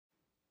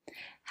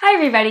Hi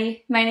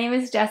everybody, my name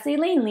is Jessie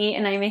Lane Lee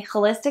and I'm a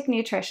holistic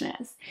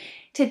nutritionist.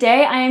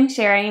 Today I am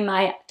sharing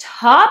my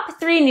top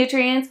 3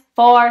 nutrients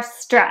for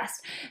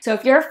stress. So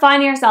if you're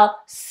finding yourself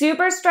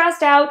super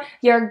stressed out,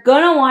 you're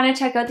gonna want to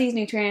check out these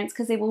nutrients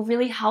because they will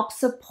really help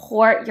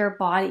support your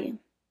body.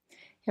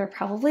 You're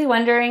probably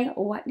wondering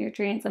what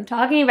nutrients I'm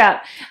talking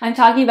about. I'm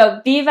talking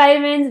about B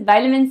vitamins,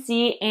 vitamin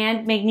C,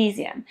 and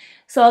magnesium.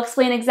 So I'll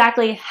explain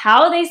exactly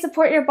how they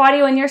support your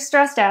body when you're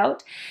stressed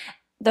out,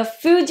 the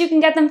foods you can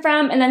get them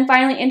from, and then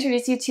finally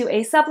introduce you to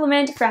a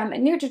supplement from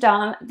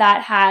Nutritional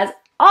that has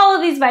all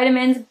of these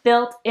vitamins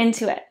built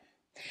into it.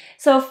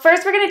 So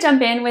first we're going to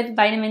jump in with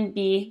vitamin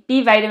B,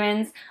 B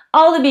vitamins,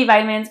 all the B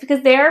vitamins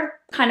because they're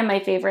kind of my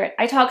favorite.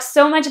 I talk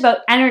so much about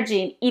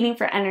energy and eating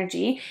for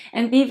energy,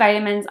 and B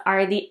vitamins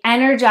are the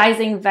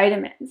energizing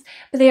vitamins,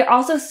 but they are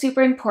also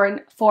super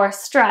important for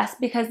stress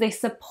because they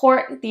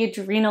support the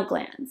adrenal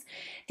glands.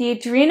 The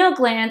adrenal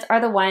glands are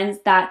the ones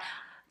that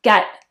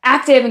get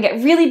active and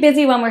get really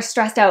busy when we're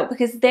stressed out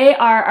because they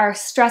are our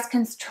stress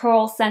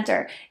control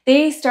center.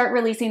 They start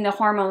releasing the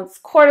hormones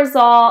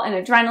cortisol and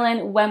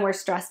adrenaline when we're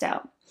stressed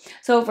out.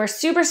 So if we're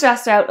super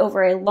stressed out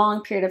over a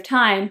long period of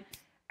time,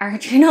 our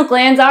adrenal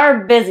glands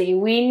are busy.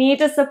 We need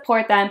to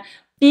support them.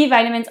 B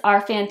vitamins are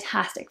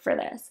fantastic for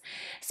this.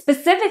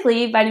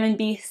 Specifically, vitamin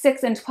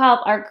B6 and 12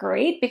 are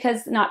great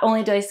because not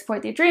only do they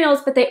support the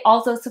adrenals, but they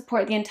also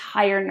support the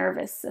entire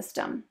nervous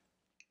system.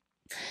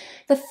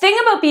 The thing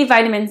about B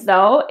vitamins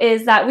though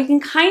is that we can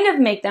kind of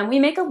make them. We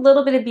make a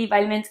little bit of B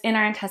vitamins in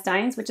our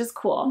intestines, which is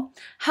cool.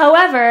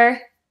 However,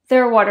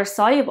 they're water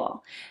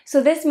soluble.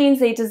 So this means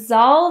they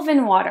dissolve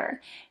in water,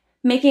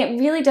 making it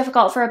really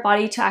difficult for our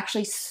body to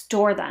actually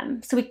store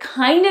them. So we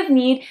kind of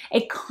need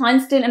a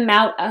constant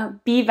amount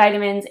of B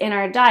vitamins in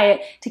our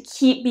diet to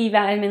keep B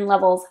vitamin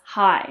levels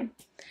high.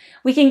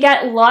 We can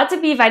get lots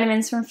of B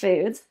vitamins from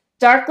foods.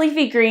 Dark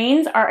leafy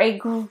greens are a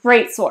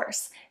great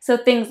source. So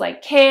things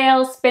like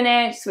kale,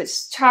 spinach,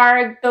 Swiss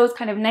chard, those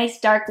kind of nice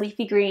dark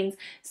leafy greens,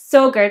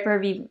 so good for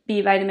B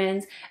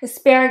vitamins.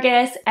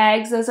 Asparagus,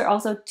 eggs, those are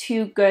also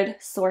 2 good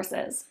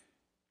sources.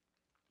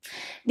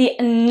 The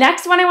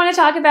next one I want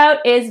to talk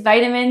about is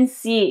vitamin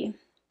C.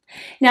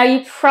 Now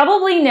you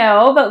probably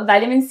know about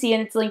vitamin C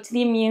and its link to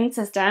the immune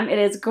system. It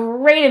is a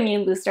great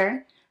immune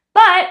booster,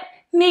 but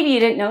maybe you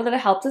didn't know that it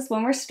helps us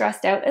when we're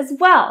stressed out as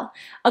well.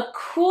 A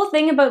cool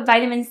thing about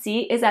vitamin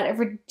C is that it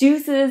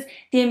reduces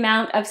the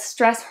amount of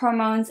stress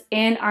hormones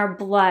in our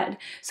blood.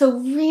 So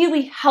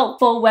really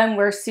helpful when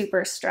we're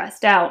super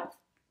stressed out.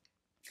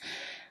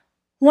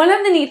 One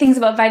of the neat things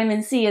about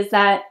vitamin C is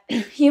that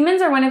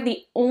humans are one of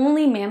the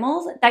only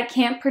mammals that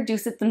can't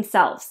produce it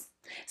themselves.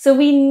 So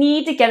we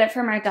need to get it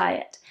from our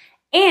diet.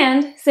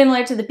 And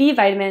similar to the B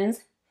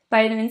vitamins,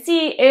 vitamin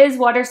C is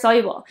water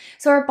soluble,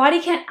 so our body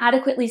can't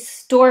adequately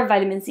store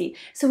vitamin C.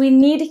 So we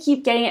need to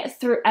keep getting it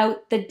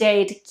throughout the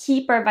day to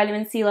keep our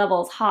vitamin C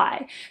levels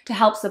high, to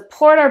help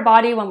support our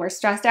body when we're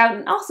stressed out,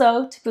 and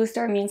also to boost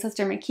our immune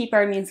system and keep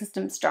our immune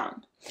system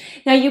strong.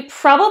 Now you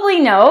probably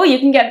know you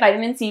can get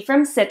vitamin C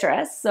from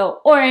citrus, so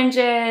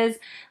oranges,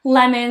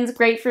 lemons,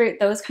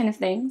 grapefruit, those kind of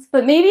things.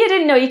 But maybe you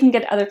didn't know you can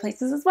get other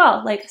places as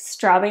well, like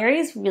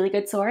strawberries, really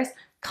good source,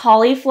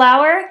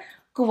 cauliflower,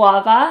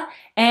 guava,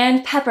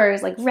 and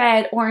peppers like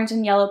red, orange,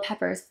 and yellow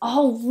peppers,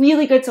 all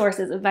really good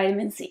sources of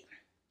vitamin C.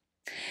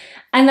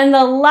 And then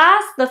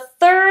the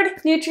third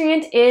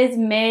nutrient is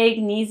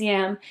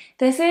magnesium.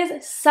 This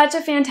is such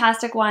a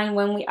fantastic one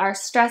when we are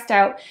stressed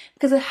out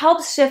because it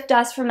helps shift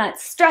us from that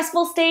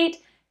stressful state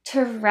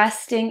to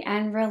resting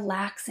and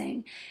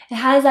relaxing. It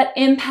has that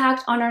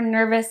impact on our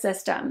nervous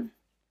system.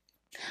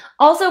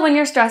 Also, when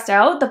you're stressed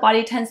out, the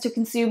body tends to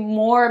consume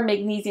more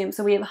magnesium,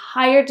 so we have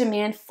higher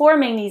demand for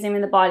magnesium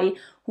in the body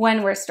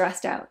when we're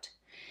stressed out.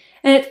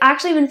 And it's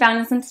actually been found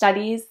in some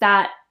studies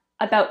that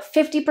about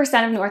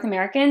 50% of North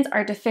Americans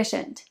are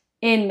deficient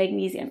in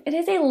magnesium. It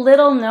is a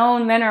little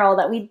known mineral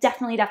that we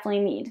definitely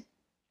need.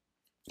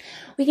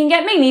 We can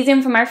get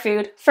magnesium from our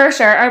food, for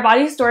sure. Our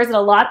body stores it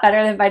a lot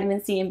better than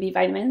vitamin C and B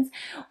vitamins.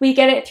 We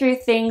get it through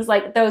things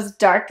like those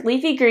dark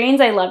leafy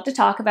greens I love to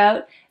talk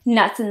about,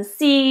 nuts and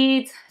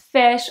seeds,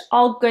 fish,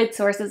 all good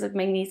sources of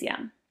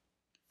magnesium.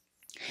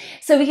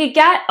 So we could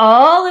get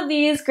all of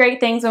these great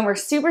things when we're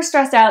super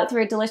stressed out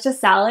through a delicious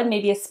salad,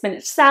 maybe a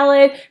spinach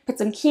salad, put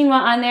some quinoa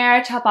on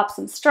there, chop up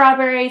some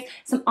strawberries,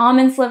 some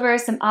almond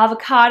slivers, some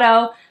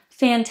avocado,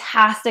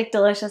 fantastic,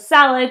 delicious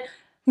salad,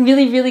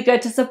 really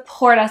good to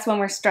support us when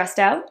we're stressed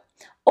out.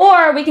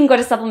 Or we can go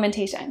to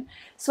supplementation.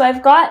 So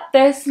I've got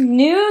this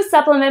new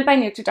supplement by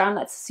Nutritional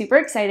that's super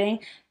exciting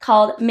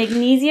called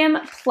Magnesium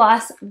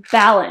Plus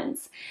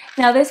Balance.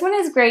 Now this one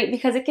is great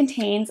because it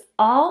contains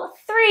all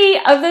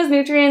 3 of those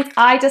nutrients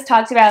I just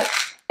talked about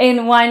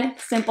in one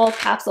simple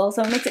capsule.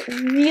 So it makes it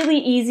really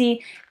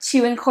easy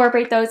to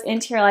incorporate those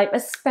into your life,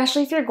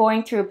 especially if you're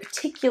going through a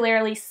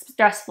particularly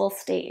stressful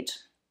stage.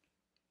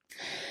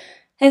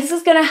 And this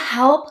is going to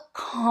help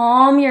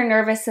calm your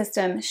nervous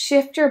system,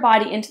 shift your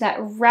body into that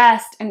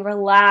rest and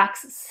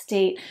relax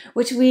state,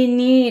 which we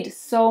need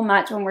so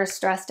much when we're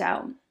stressed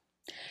out.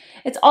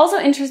 It's also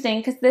interesting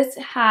because this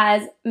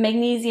has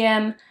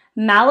magnesium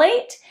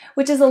malate,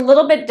 which is a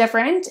little bit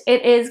different.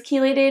 It is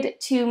chelated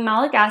to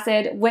malic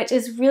acid, which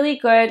is really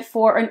good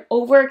for an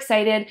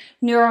overexcited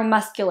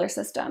neuromuscular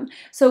system.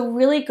 So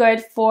really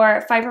good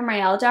for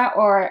fibromyalgia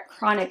or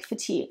chronic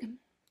fatigue.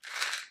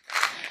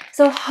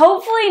 So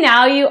hopefully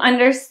now you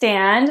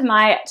understand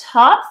my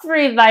top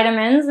 3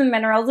 vitamins and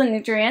minerals and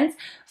nutrients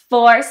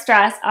for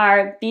stress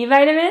are B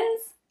vitamins,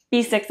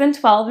 B6 and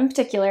 12 in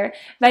particular,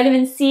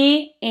 vitamin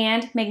C,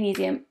 and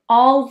magnesium.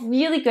 All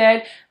really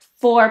good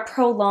for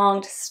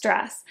prolonged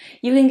stress.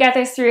 You can get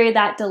this through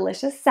that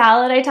delicious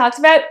salad I talked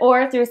about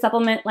or through a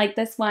supplement like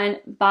this one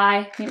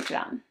by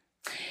Nutrition.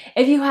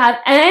 If you have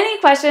any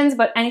questions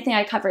about anything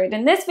I covered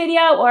in this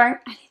video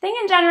or anything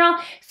in general,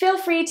 feel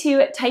free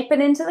to type it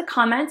into the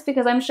comments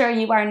because I'm sure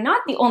you are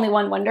not the only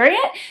one wondering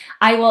it.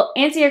 I will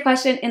answer your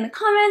question in the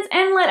comments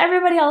and let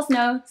everybody else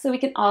know so we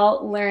can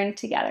all learn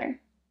together.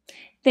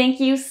 Thank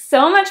you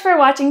so much for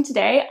watching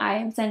today. I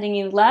am sending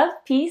you love,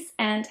 peace,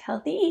 and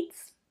healthy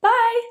eats.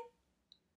 Bye!